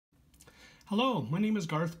Hello, my name is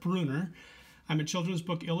Garth Bruner. I'm a children's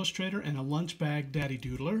book illustrator and a lunch bag daddy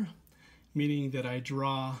doodler, meaning that I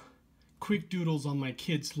draw quick doodles on my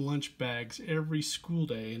kids' lunch bags every school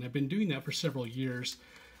day, and I've been doing that for several years.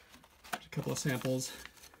 There's a couple of samples,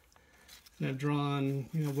 and I've drawn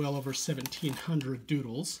well over 1,700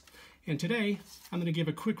 doodles. And today I'm going to give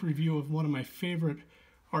a quick review of one of my favorite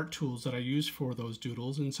art tools that I use for those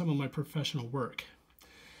doodles in some of my professional work.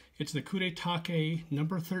 It's the Kuretake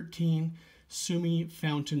number 13 Sumi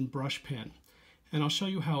fountain brush pen, and I'll show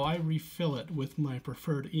you how I refill it with my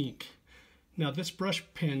preferred ink. Now, this brush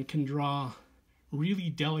pen can draw really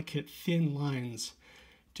delicate thin lines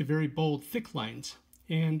to very bold thick lines,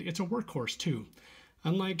 and it's a workhorse too.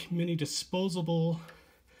 Unlike many disposable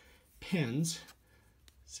pens,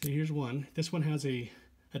 so here's one. This one has a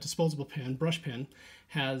disposable pen, brush pen,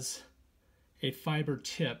 has a fiber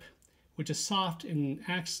tip which is soft and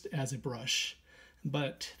acts as a brush,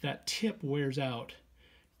 but that tip wears out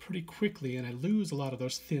pretty quickly and I lose a lot of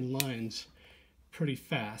those thin lines pretty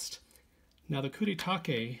fast. Now the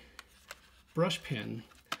Kuretake brush pen,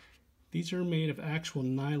 these are made of actual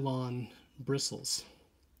nylon bristles.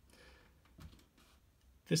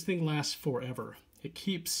 This thing lasts forever. It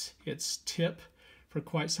keeps its tip for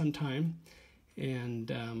quite some time,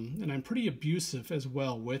 and I'm pretty abusive as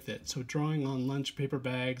well with it. So drawing on lunch paper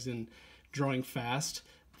bags and drawing fast,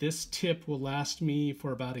 this tip will last me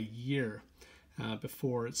for about a year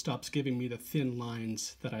before it stops giving me the thin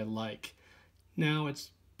lines that I like. Now,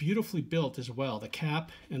 it's beautifully built as well. The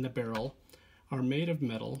cap and the barrel are made of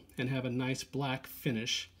metal and have a nice black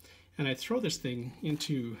finish, and I throw this thing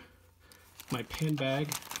into my pen bag,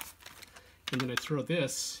 and then I throw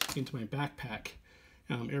this into my backpack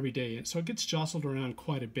every day, and so it gets jostled around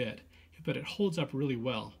quite a bit, but it holds up really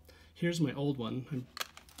well. Here's my old one.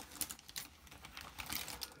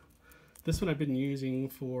 This one I've been using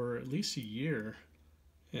for at least a year,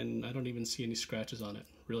 and I don't even see any scratches on it.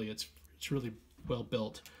 Really, it's really well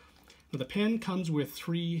built. Now, the pen comes with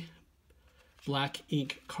 3 black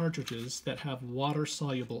ink cartridges that have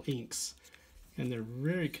water-soluble inks, and they're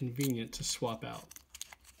very convenient to swap out.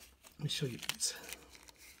 Let me show you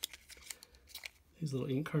these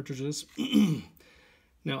little ink cartridges.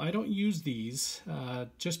 Now, I don't use these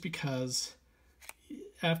just because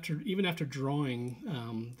even after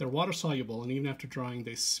drawing, they're water soluble, and even after drawing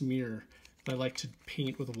they smear. I like to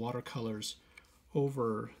paint with watercolors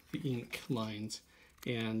over the ink lines,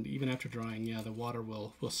 and even after drawing, yeah, the water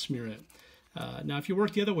will smear it. Now, if you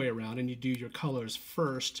work the other way around and you do your colors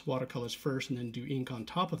first, watercolors first, and then do ink on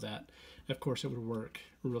top of that, of course it would work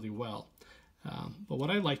really well. But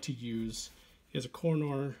what I like to use is a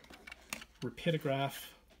Cornor Rapidograph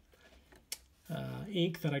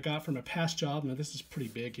ink that I got from a past job. Now, this is pretty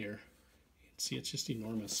big here. You can see it's just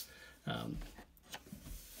enormous.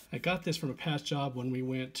 I got this from a past job when we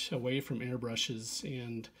went away from airbrushes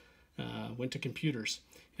and went to computers.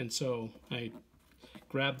 And so I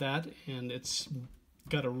grabbed that, and it's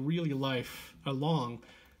got a really long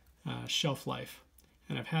shelf life.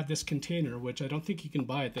 And I've had this container, which I don't think you can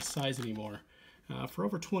buy at this size anymore, for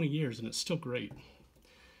over 20 years, and it's still great.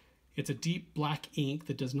 It's a deep black ink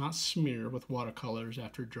that does not smear with watercolors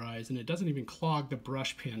after it dries, and it doesn't even clog the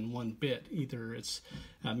brush pen one bit either. It's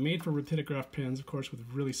made for rapidograph pens, of course, with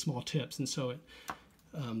really small tips, and so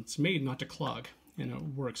it's made not to clog, and it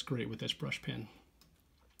works great with this brush pen.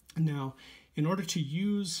 Now, in order to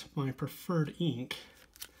use my preferred ink,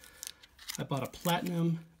 I bought a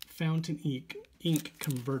platinum fountain ink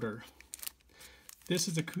converter. This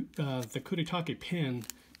is the Kuretake pen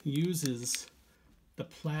uses the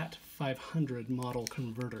Plat 500 model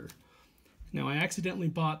converter. Now, I accidentally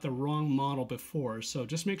bought the wrong model before, so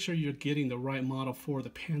just make sure you're getting the right model for the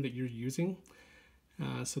pen that you're using.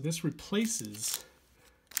 So this replaces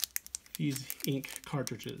these ink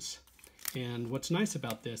cartridges. And what's nice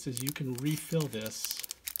about this is you can refill this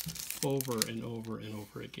over and over and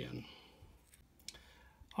over again.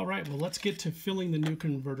 All right, well, let's get to filling the new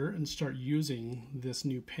converter and start using this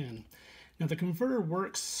new pen. Now, the converter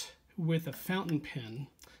works with a fountain pen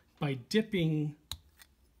by dipping.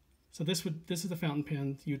 So this is the fountain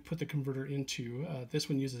pen you'd put the converter into. This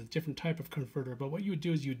one uses a different type of converter, but what you would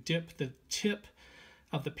do is you dip the tip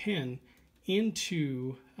of the pen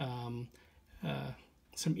into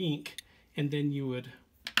some ink, and then you would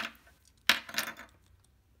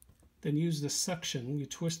use the suction. You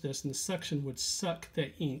twist this, and the suction would suck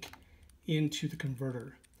the ink into the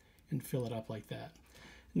converter and fill it up like that.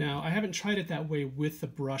 Now, I haven't tried it that way with the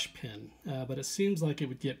brush pen, but it seems like it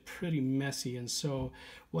would get pretty messy, and so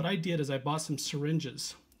what I did is I bought some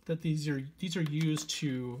syringes. These are used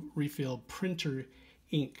to refill printer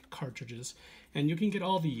ink cartridges, and you can get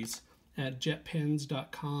all these at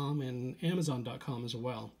jetpens.com and amazon.com as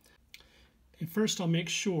well. And first I'll make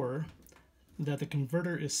sure that the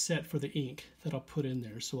converter is set for the ink that I'll put in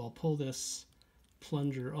there. So I'll pull this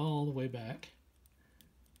plunger all the way back.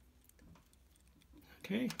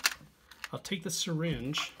 Okay, I'll take the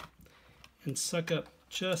syringe and suck up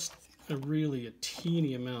just a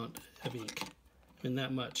teeny amount of ink. And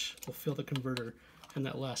that much will fill the converter, and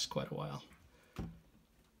that lasts quite a while.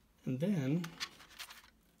 And then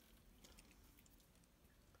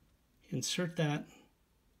insert that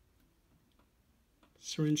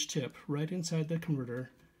syringe tip right inside the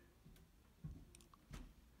converter,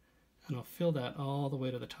 and I'll fill that all the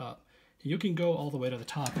way to the top. You can go all the way to the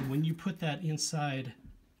top, and when you put that inside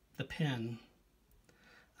the pen,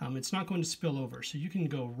 it's not going to spill over, so you can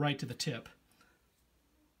go right to the tip.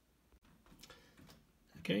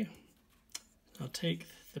 Okay, I'll take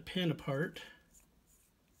the pen apart.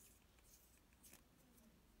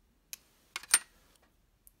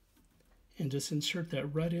 And just insert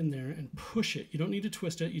that right in there and push it. You don't need to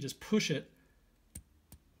twist it, you just push it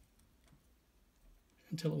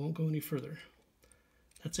until it won't go any further.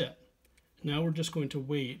 That's it. Now we're just going to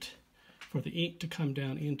wait for the ink to come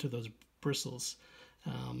down into those bristles.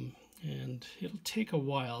 And it'll take a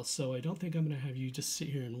while, so I don't think I'm going to have you just sit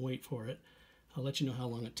here and wait for it. I'll let you know how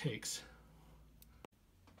long it takes.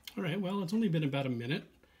 All right, well, it's only been about a minute,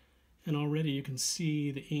 and already you can see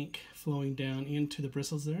the ink flowing down into the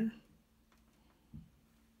bristles there.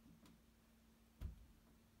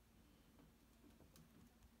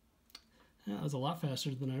 That was a lot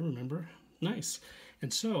faster than I remember. Nice.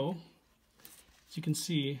 And so, as you can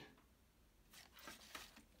see,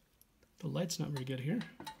 the light's not very good here.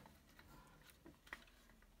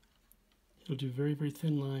 It'll do very, very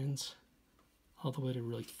thin lines all the way to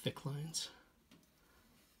really thick lines.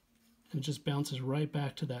 And it just bounces right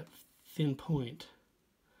back to that thin point.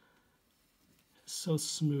 It's so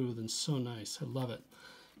smooth and so nice. I love it.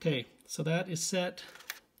 Okay, so that is set.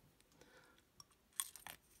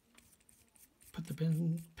 Put the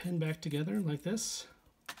pen back together like this.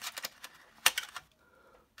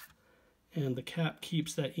 And the cap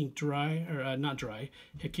keeps that ink dry, or not dry,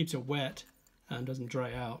 it keeps it wet and doesn't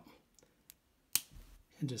dry out.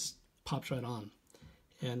 And just pops right on.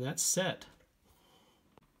 And that's set.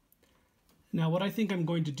 Now what I think I'm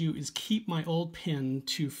going to do is keep my old pen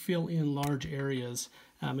to fill in large areas.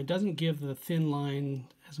 It doesn't give the thin line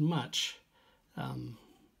as much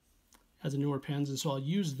as the newer pens, and so I'll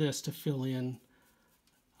use this to fill in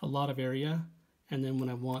a lot of area, and then when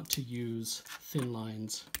I want to use thin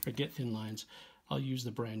lines, or get thin lines, I'll use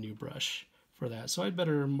the brand new brush for that. So I'd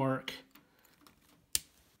better mark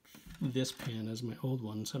this pen as my old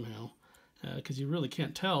one somehow, because you really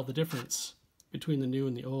can't tell the difference between the new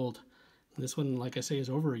and the old. This one, like I say, is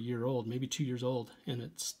over a year old, maybe 2 years old, and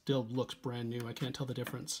it still looks brand new. I can't tell the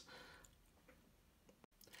difference.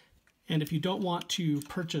 And if you don't want to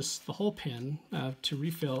purchase the whole pen to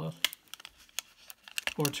refill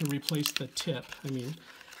or to replace the tip, you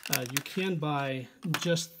can buy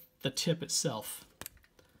just the tip itself.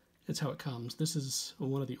 It's how it comes. This is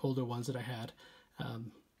one of the older ones that I had.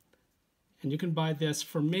 And you can buy this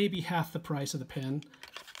for maybe half the price of the pen.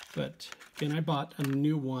 But again, I bought a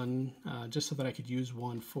new one just so that I could use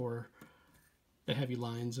one for the heavy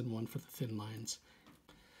lines and one for the thin lines.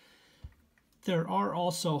 There are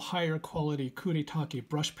also higher quality Kuretake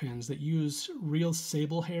brush pens that use real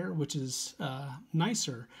sable hair, which is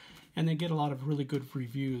nicer, and they get a lot of really good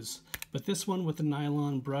reviews. But this one with the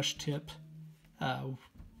nylon brush tip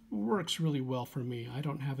works really well for me. I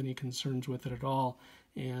don't have any concerns with it at all,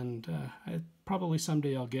 and probably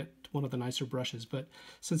someday I'll get one of the nicer brushes. But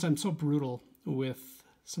since I'm so brutal with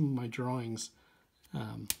some of my drawings,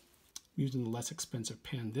 using the less expensive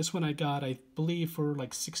pen. This one I got, I believe, for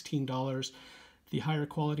like $16. The higher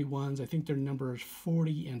quality ones, I think their numbers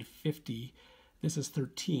 40 and 50. This is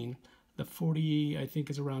 13. The 40, I think,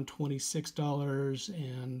 is around $26,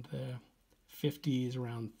 and the 50 is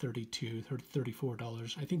around $32 or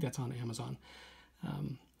 $34. I think that's on Amazon.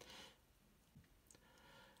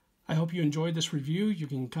 I hope you enjoyed this review. You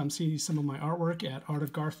can come see some of my artwork at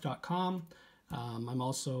artofgarth.com. I'm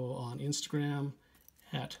also on Instagram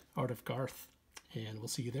at artofgarth, and we'll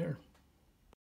see you there.